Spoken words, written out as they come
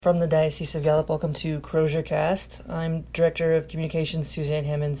From the Diocese of Gallup, welcome to Crozier Cast. I'm Director of Communications, Suzanne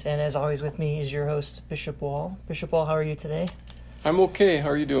Hammonds, and as always with me is your host, Bishop Wall. Bishop Wall, how are you today? I'm okay. How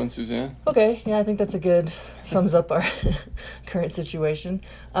are you doing, Suzanne? Okay, yeah, I think that's a good, sums up our current situation.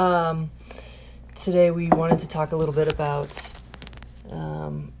 Today we wanted to talk a little bit about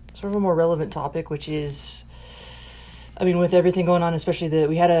sort of a more relevant topic, which is, with everything going on, especially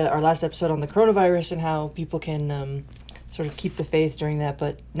we had our last episode on the coronavirus and how people can sort of keep the faith during that,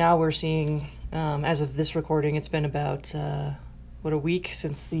 but now we're seeing, as of this recording, it's been about, a week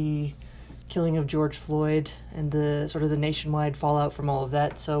since the killing of George Floyd and the sort of the nationwide fallout from all of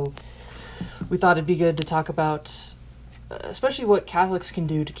that. So we thought it'd be good to talk about, especially what Catholics can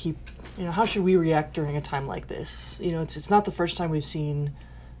do to keep, how should we react during a time like this? It's not the first time we've seen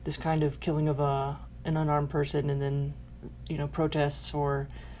this kind of killing of an unarmed person and then, protests or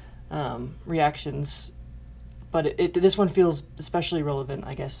reactions. But this one feels especially relevant,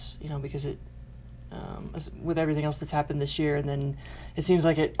 I guess, because it, with everything else that's happened this year, and then it seems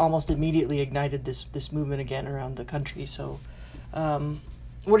like it almost immediately ignited this movement again around the country. So,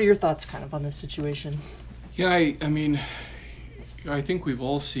 what are your thoughts kind of on this situation? Yeah, I think we've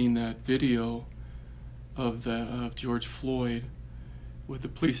all seen that video of George Floyd with the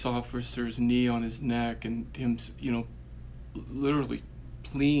police officer's knee on his neck and him, literally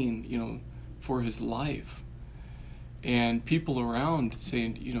pleading, for his life. And people around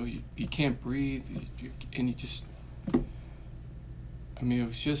saying, you can't breathe, and it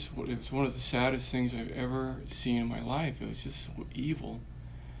was one of the saddest things I've ever seen in my life. It was just so evil,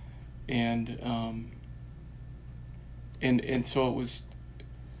 and so it was.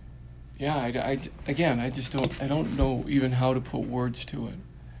 Yeah, I don't know even how to put words to it,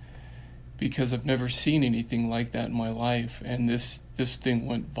 because I've never seen anything like that in my life, and this thing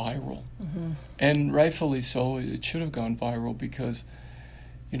went viral. Mm-hmm. And rightfully so. It should have gone viral because,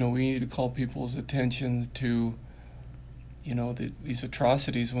 we need to call people's attention to, these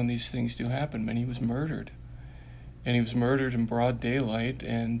atrocities when these things do happen. And he was murdered. And he was murdered in broad daylight,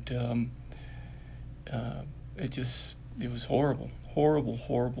 and it was horrible.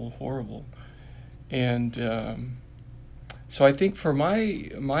 Horrible. And so I think for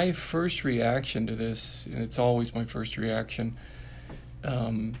my first reaction to this, and it's always my first reaction,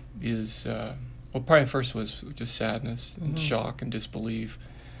 is probably first was just sadness and shock and disbelief.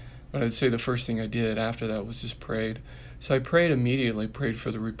 But I'd say the first thing I did after that was just prayed. So I prayed immediately, prayed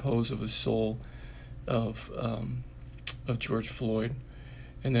for the repose of his soul of George Floyd,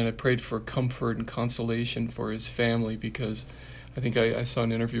 and then I prayed for comfort and consolation for his family, because I think I saw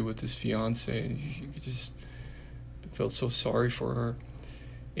an interview with his fiance, and he just felt so sorry for her,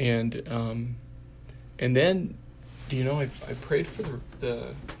 and then, I prayed for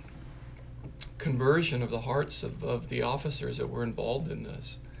the conversion of the hearts of the officers that were involved in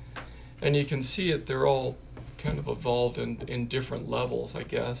this, and you can see it. They're all kind of evolved in different levels, I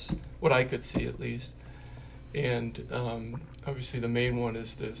guess, what I could see at least, and obviously the main one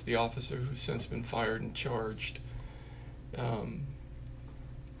is the officer who's since been fired and charged.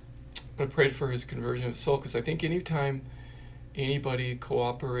 But I prayed for his conversion of soul, because I think anytime anybody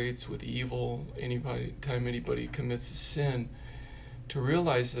cooperates with evil, time anybody commits a sin, to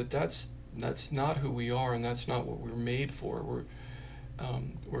realize that that's not who we are, and that's not what we're made for.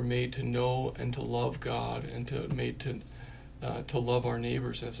 We're made to know and to love God, and made to love our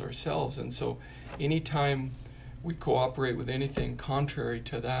neighbors as ourselves. And so anytime we cooperate with anything contrary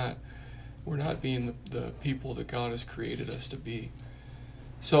to that, we're not being the people that God has created us to be.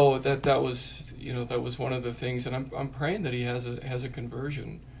 So that was one of the things, and I'm praying that he has a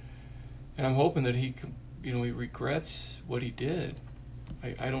conversion, and I'm hoping that he regrets what he did.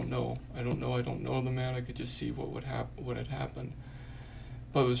 I don't know the man. I could just see what had happened,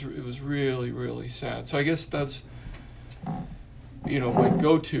 but it was really, really sad. So I guess that's my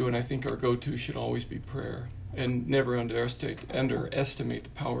go-to, and I think our go-to should always be prayer, and never underestimate the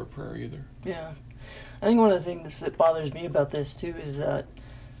power of prayer either. Yeah, I think one of the things that bothers me about this too is that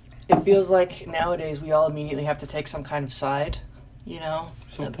it feels like nowadays we all immediately have to take some kind of side,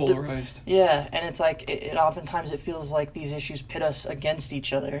 So polarized. Yeah, and it's like, it oftentimes it feels like these issues pit us against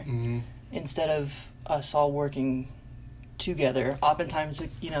each other, mm-hmm. instead of us all working together. Oftentimes,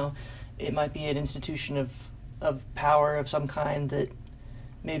 it might be an institution of power of some kind that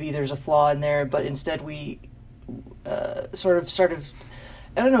maybe there's a flaw in there, but instead we sort of,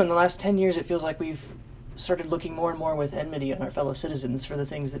 I don't know, in the last 10 years it feels like we've started looking more and more with enmity on our fellow citizens for the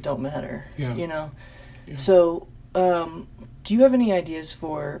things that don't matter. Yeah. Yeah. So do you have any ideas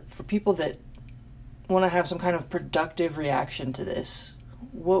for people that want to have some kind of productive reaction to this?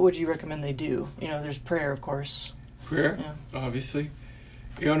 What would you recommend they do? There's prayer, of course. Prayer, yeah. Obviously.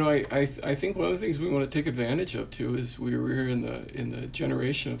 I think one of the things we want to take advantage of too is we're in the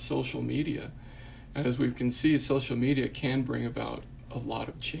generation of social media, and as we can see, social media can bring about a lot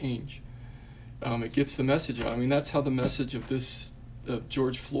of change. It gets the message out. I mean, that's how the message of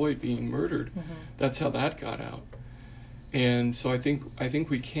George Floyd being murdered, that's how that got out. And so I think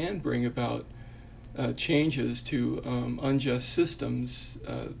we can bring about changes to unjust systems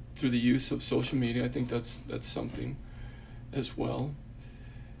through the use of social media. I think that's something as well.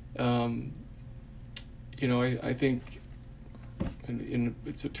 I think, and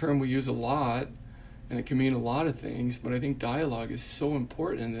it's a term we use a lot, and it can mean a lot of things, but I think dialogue is so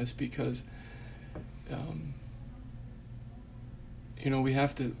important in this because, we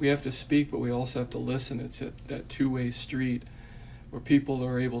have to speak, but we also have to listen. It's that two-way street where people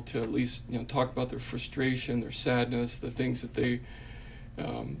are able to at least, talk about their frustration, their sadness, the things that they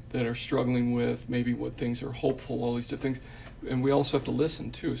that are struggling with, maybe what things are hopeful, all these different things. And we also have to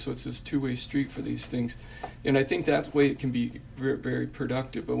listen too. So it's this two-way street for these things, and I think that way it can be very, very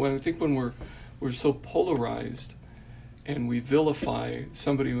productive. But when we're so polarized, and we vilify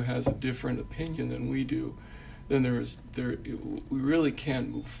somebody who has a different opinion than we do, then we really can't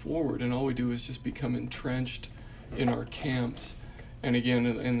move forward, and all we do is just become entrenched in our camps. And again,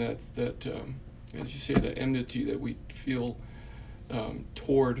 and that's as you say, the enmity that we feel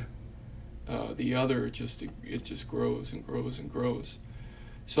toward the other, it just grows and grows and grows.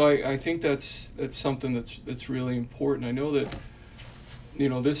 So I think that's something that's really important. I know that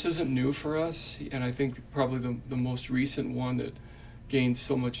this isn't new for us, and I think probably the most recent one that gained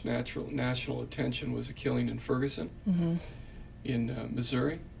so much national attention was the killing in Ferguson, in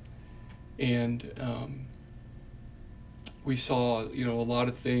Missouri, and we saw a lot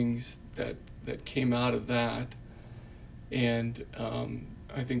of things that came out of that, and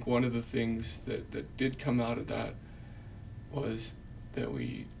I think one of the things that did come out of that was that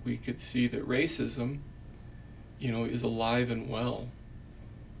we could see that racism, is alive and well.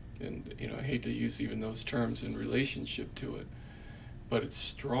 And, I hate to use even those terms in relationship to it, but it's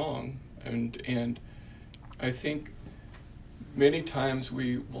strong. And I think many times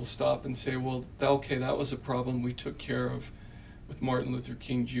we will stop and say, well, okay, that was a problem we took care of with Martin Luther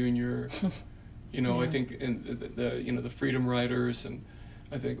King Jr., yeah. I think the Freedom Riders, and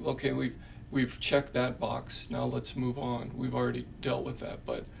I think, okay, we've checked that box. Now let's move on. We've already dealt with that,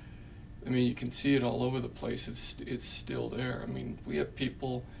 but I mean, you can see it all over the place. It's still there. I mean, we have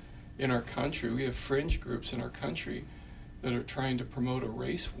people in our country. We have fringe groups in our country that are trying to promote a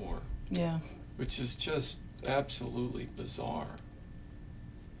race war. Yeah, which is just absolutely bizarre.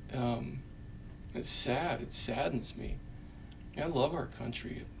 It's sad. It saddens me. I love our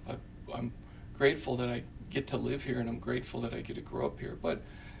country. I'm grateful that I get to live here, and I'm grateful that I get to grow up here. But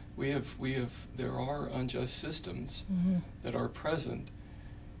there are unjust systems that are present,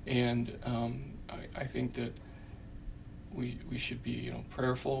 and I think that we should be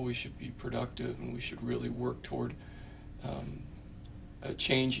prayerful. We should be productive, and we should really work toward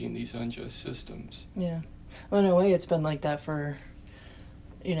changing these unjust systems. Yeah, well, in a way, it's been like that for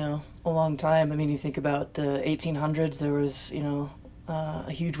a long time. I mean, you think about the 1800s. There was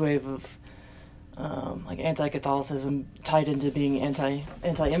a huge wave of like anti-Catholicism tied into being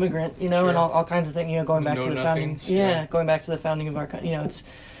anti-immigrant, sure. And all kinds of things, going back to the founding, going back to the founding of our country, it's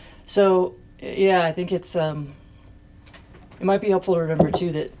so, I think it's it might be helpful to remember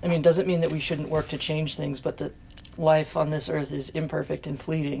too that, I mean, it doesn't mean that we shouldn't work to change things, but that life on this earth is imperfect and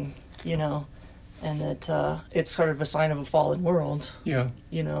fleeting, and that it's sort of a sign of a fallen world. Yeah.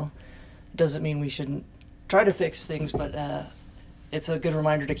 Doesn't mean we shouldn't try to fix things, but it's a good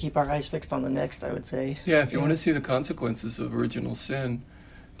reminder to keep our eyes fixed on the next, I would say. Yeah, if you want to see the consequences of original sin,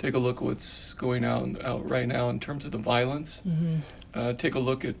 take a look at what's going out right now in terms of the violence. Take a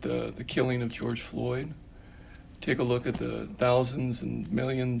look at the killing of George Floyd. Take a look at the thousands and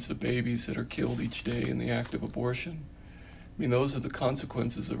millions of babies that are killed each day in the act of abortion. I mean, those are the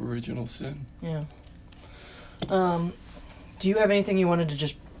consequences of original sin. Yeah. Do you have anything you wanted to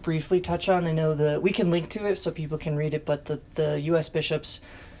just briefly touch on? I know we can link to it so people can read it, but the U.S. bishops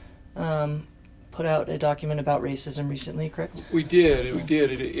put out a document about racism recently, correct? We did.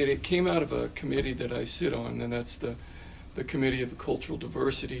 It came out of a committee that I sit on, and that's the Committee of the Cultural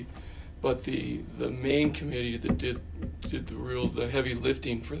Diversity. But the main committee that did the heavy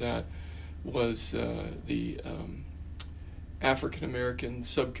lifting for that was the African American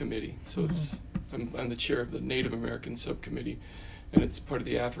subcommittee. So I'm the chair of the Native American subcommittee, and it's part of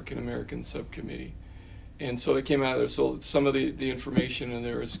the African American subcommittee. And so it came out of there. So some of the information in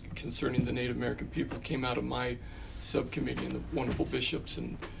there is concerning the Native American people came out of my subcommittee and the wonderful bishops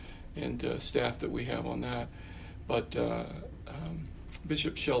and staff that we have on that. But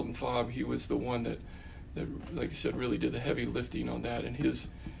Bishop Sheldon Faub, he was the one that, like you said, really did the heavy lifting on that, and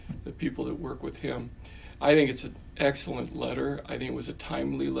the people that work with him. I think it's an excellent letter. I think it was a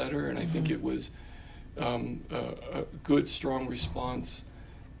timely letter, and I think it was a good, strong response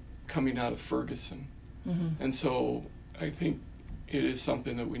coming out of Ferguson. And so I think it is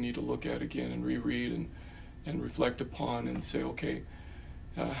something that we need to look at again and reread and reflect upon and say, okay,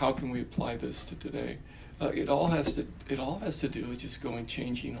 how can we apply this to today? It all has to do with just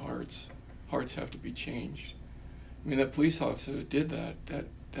changing hearts. Hearts have to be changed. I mean, that police officer that did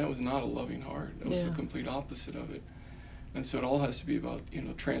that was not a loving heart. That was the complete opposite of it. And so it all has to be about,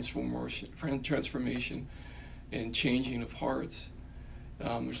 transformation and changing of hearts.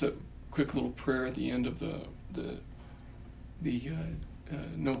 There's a quick little prayer at the end of the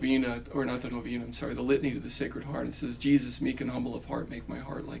novena, or not the novena, I'm sorry, the litany to the Sacred Heart. It says, Jesus, meek and humble of heart, make my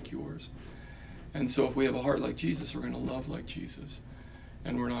heart like yours. And so if we have a heart like Jesus, we're going to love like Jesus.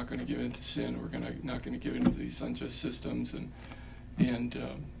 And we're not going to give in to sin. We're not going to give in to these unjust systems. And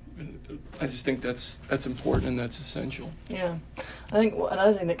I just think that's important and that's essential. Yeah. I think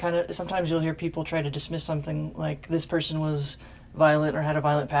another thing that kind of, sometimes you'll hear people try to dismiss something like this person was violent or had a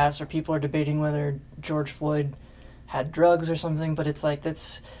violent past, or people are debating whether George Floyd had drugs or something, but it's like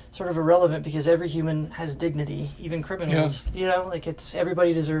that's sort of irrelevant because every human has dignity, even criminals. Like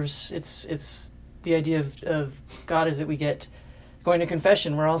everybody deserves. It's the idea of God is that we get going to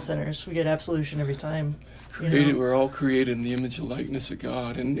confession. We're all sinners. We get absolution every time. We're all created in the image and likeness of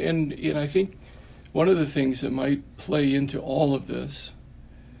God, and I think one of the things that might play into all of this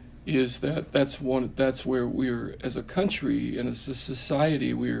is that's where we're, as a country and as a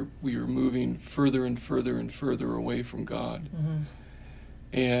society, we are moving further and further and further away from God.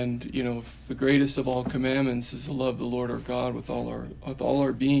 And the greatest of all commandments is to love the Lord our God with all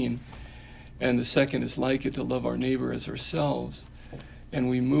our being, and the second is like it, to love our neighbor as ourselves. And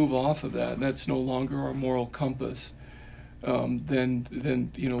we move off of that, and that's no longer our moral compass.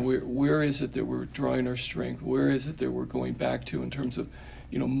 Then where is it that we're drawing our strength? Where is it that we're going back to in terms of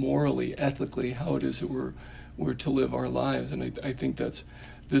morally, ethically, how it is that we're to live our lives? And I think that's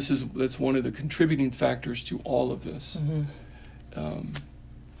one of the contributing factors to all of this.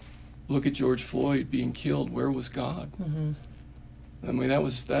 Look at George Floyd being killed. Where was God? I mean,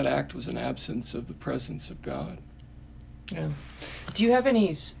 that act was an absence of the presence of God. Yeah. Do you have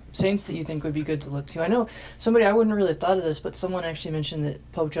any saints that you think would be good to look to? I know I wouldn't really have thought of this, but someone actually mentioned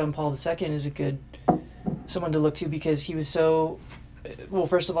that Pope John Paul II is a good someone to look to because he was so, well,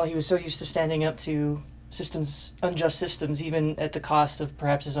 first of all, he was so used to standing up to unjust systems, even at the cost of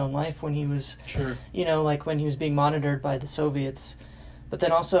perhaps his own life when he was, like when he was being monitored by the Soviets. But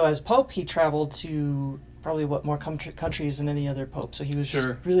then also as Pope, he traveled to probably more countries than any other Pope. So he was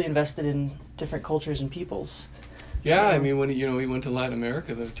really invested in different cultures and peoples. Yeah, I mean, when he went to Latin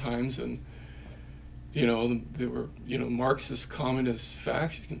America, there were times, and there were Marxist, communist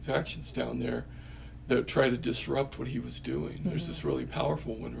factions down there that tried to disrupt what he was doing. There's this really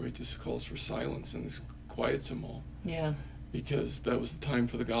powerful one where he just calls for silence and just quiets them all. Yeah. Because that was the time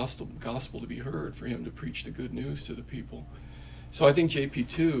for the gospel to be heard, for him to preach the good news to the people. So I think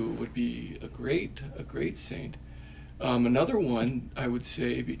JP2 would be a great saint. Another one, I would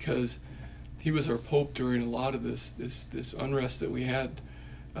say, because he was our Pope during a lot of this unrest that we had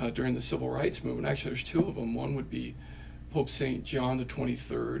during the Civil Rights Movement. Actually, there's two of them. One would be Pope St. John the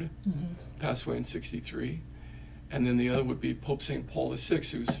 23rd, passed away in 1963. And then the other would be Pope St. Paul VI,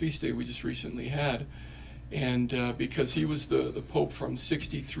 whose feast day we just recently had. And because he was the Pope from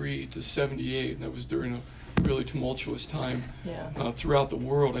 1963 to 1978, and that was during a really tumultuous time throughout the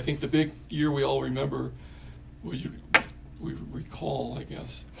world. I think the big year we all remember, we recall, I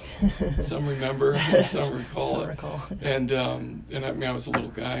guess. Some remember, some recall it. And I mean, I was a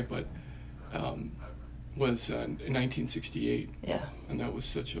little guy, but was in 1968. Yeah. And that was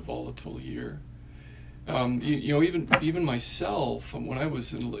such a volatile year. Even myself, when I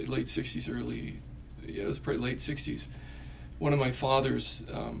was in the late 60s, it was probably late 60s, one of my father's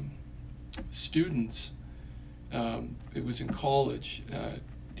students, it was in college,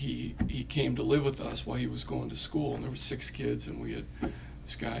 he came to live with us while he was going to school, and there were 6 kids, and we had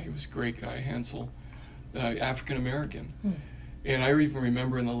this guy, he was a great guy, Hansel, African American. And I even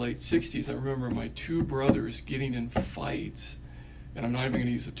remember in the late 60s, I remember my 2 brothers getting in fights, and I'm not even going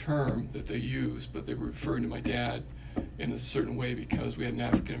to use a term that they use, but they were referring to my dad in a certain way because we had an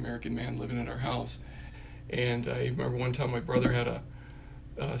African American man living in our house. And I remember one time my brother had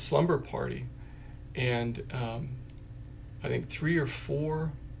a slumber party, and I think 3 or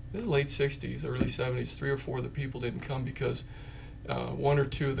 4, in the late 60s, early 70s, 3 or 4 of the people didn't come because One or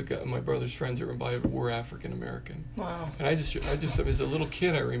two of my brother's friends that were invited were African American. Wow. And I just as a little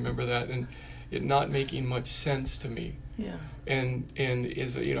kid, I remember that, and it not making much sense to me. Yeah. And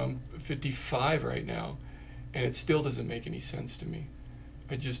I'm 55 right now, and it still doesn't make any sense to me.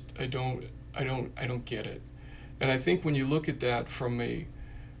 I don't get it. And I think when you look at that from the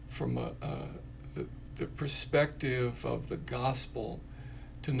perspective of the gospel,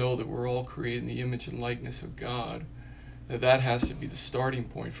 to know that we're all created in the image and likeness of God, that has to be the starting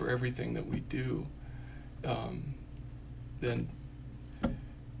point for everything that we do. Then,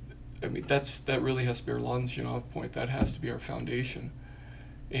 I mean, that really has to be our launching off point. That has to be our foundation,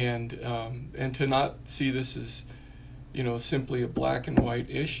 and to not see this as, simply a black and white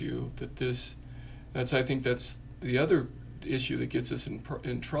issue. I think that's the other issue that gets us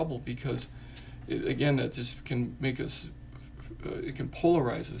in trouble, because that just can make us. It can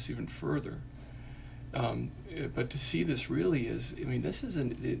polarize us even further. But to see this really is, this is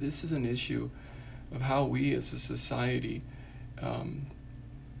an issue of how we as a society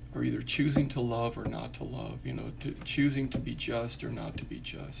are either choosing to love or not to love, choosing to be just or not to be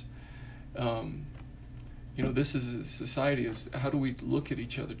just. This is a society, is how do we look at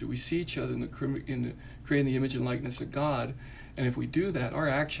each other? Do we see each other in creating the image and likeness of God? And if we do that, our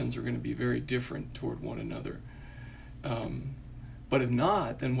actions are going to be very different toward one another. But if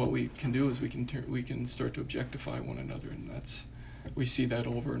not, then what we can do is we can start to objectify one another, and we see that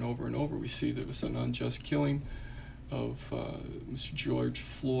over and over and over. We see there was an unjust killing of Mr. George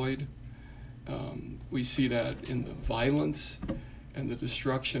Floyd. We see that in the violence and the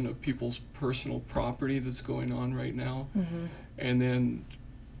destruction of people's personal property that's going on right now. Mm-hmm. And then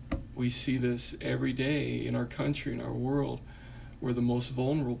we see this every day in our country, in our world, where the most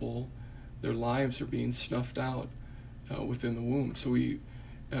vulnerable, their lives are being snuffed out within the womb. So we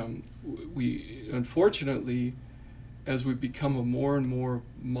unfortunately, as we become a more and more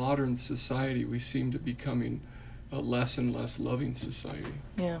modern society, we seem to be becoming a less and less loving society.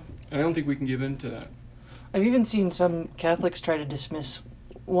 Yeah. And I don't think we can give in to that. I've even seen some Catholics try to dismiss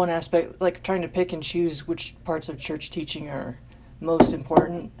one aspect, like trying to pick and choose which parts of church teaching are most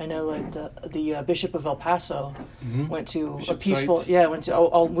important. I know that the Bishop of El Paso went to Bishop a peaceful, Seitz.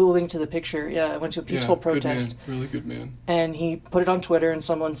 we'll link to the picture. Yeah, went to a peaceful protest. Good man, really good man. And he put it on Twitter, and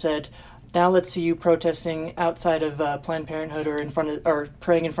someone said, "Now let's see you protesting outside of Planned Parenthood or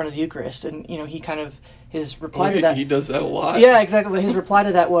praying in front of the Eucharist." And he kind of his reply to that. He does that a lot. Yeah, exactly. His reply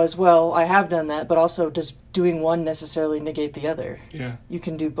to that was, "Well, I have done that, but also does doing one necessarily negate the other? Yeah, you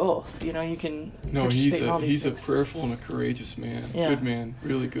can do both. You can." No, participate in all these he's things. a prayerful and a courageous man. Yeah. Good man,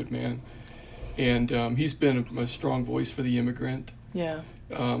 really good man. And he's been a strong voice for the immigrant. Yeah.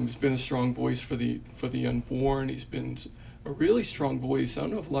 He's been a strong voice for the unborn. He's been a really strong voice. I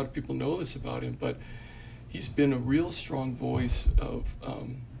don't know if a lot of people know this about him, but he's been a real strong voice of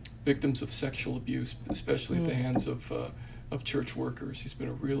victims of sexual abuse, especially at the hands of church workers. He's been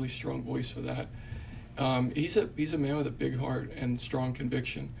a really strong voice for that. He's a man with a big heart and strong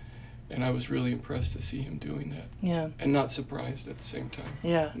conviction, and I was really impressed to see him doing that. Yeah. And not surprised at the same time.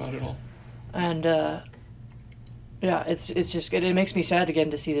 Yeah. Not at all. And it's just good. It makes me sad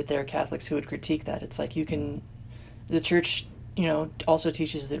again to see that there are Catholics who would critique that. It's like the church, also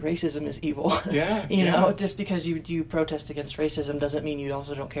teaches that racism is evil. Yeah. you know, just because you protest against racism doesn't mean you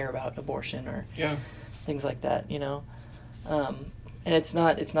also don't care about abortion or things like that. And it's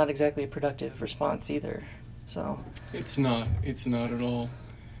not exactly a productive response either. So it's not at all.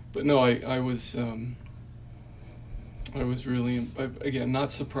 But no, I was really, again, not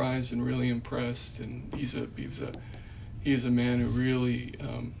surprised and really impressed. And he is a man who really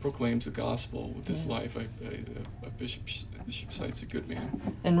proclaims the gospel with his life. Bishop Seitz, a good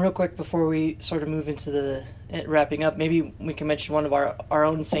man. And real quick before we sort of move into wrapping up, maybe we can mention one of our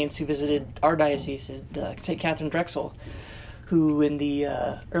own saints who visited our diocese, is St. Catherine Drexel, who in the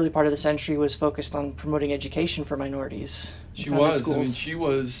early part of the century was focused on promoting education for minorities. She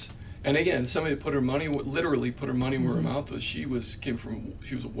was. And again, somebody literally put her money where her mouth was. She was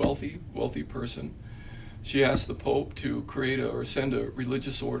a wealthy person. She asked the Pope to send a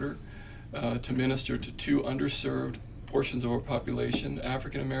religious order to minister to two underserved portions of our population,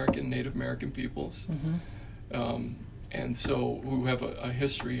 African American, Native American peoples, and so who have a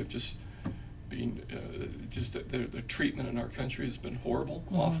history of just being the treatment in our country has been horrible,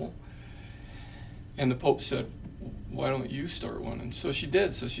 awful. And the Pope said, "Why don't you start one?" And so she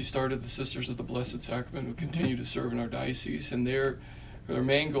did. So she started the Sisters of the Blessed Sacrament, who continue to serve in our diocese. And their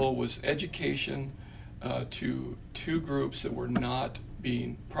main goal was education to two groups that were not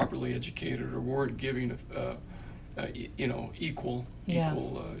being properly educated or weren't giving equal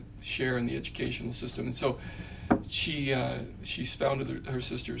share in the educational system. And so she's founded her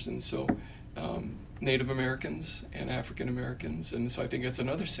sisters, and so Native Americans and African Americans, and so I think that's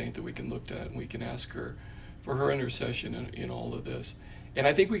another saint that we can look at, and we can ask her for her intercession in all of this. And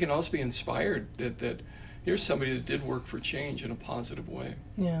I think we can also be inspired that here's somebody that did work for change in a positive way.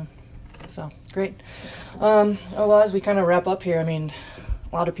 Yeah. So, great. Well, as we kind of wrap up here, I mean,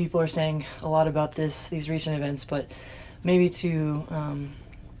 a lot of people are saying a lot about these recent events, but maybe from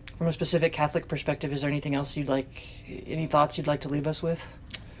a specific Catholic perspective, is there anything else any thoughts you'd like to leave us with?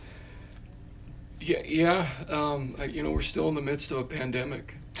 Yeah. We're still in the midst of a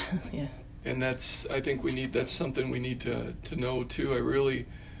pandemic. Yeah. And I think that's something we need to know too. I really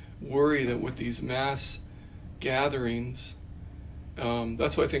worry that with these mass gatherings,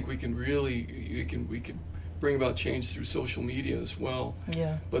 that's why I think we can bring about change through social media as well.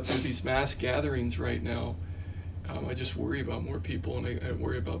 Yeah. But through these mass gatherings right now, I just worry about more people, and I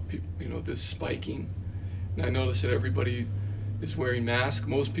worry about this spiking. And I notice that everybody is wearing masks.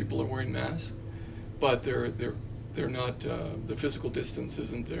 Most people are wearing masks, but they're not. The physical distance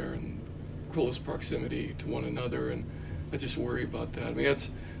isn't there, and close proximity to one another, and I just worry about that. I mean,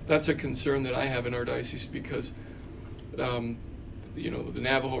 that's a concern that I have in our diocese because, the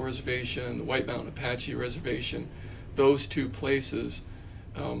Navajo Reservation, the White Mountain Apache Reservation, those two places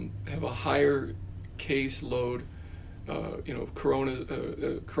have a higher case load,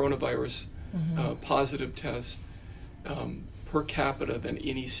 coronavirus positive tests per capita than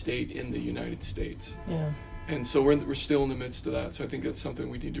any state in the United States. Yeah. And so we're still in the midst of that. So I think that's something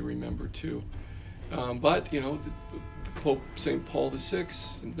we need to remember too. But Pope St. Paul VI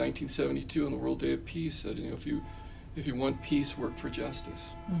in 1972 on the World Day of Peace said, if you want peace, work for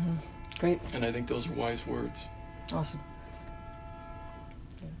justice. Mm-hmm. Great. And I think those are wise words. Awesome.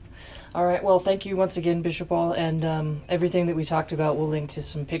 Yeah. All right. Well, thank you once again, Bishop Paul, and everything that we talked about, we'll link to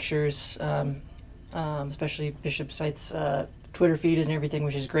some pictures, especially Bishop Sight's Twitter feed and everything,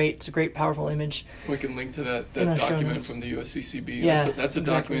 which is great. It's a great, powerful image. We can link to that document from the USCCB. Yeah, that's a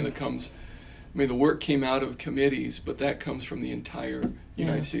document that comes. I mean, the work came out of committees, but that comes from the entire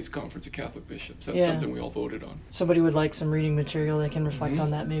United States Conference of Catholic Bishops. That's something we all voted on. Somebody would like some reading material, they can reflect on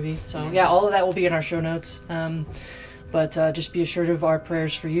that maybe. So, all of that will be in our show notes. But just be assured of our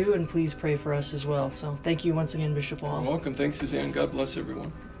prayers for you, and please pray for us as well. So thank you once again, Bishop Paul. You're welcome. Thanks, Suzanne. God bless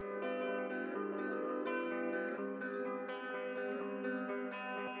everyone.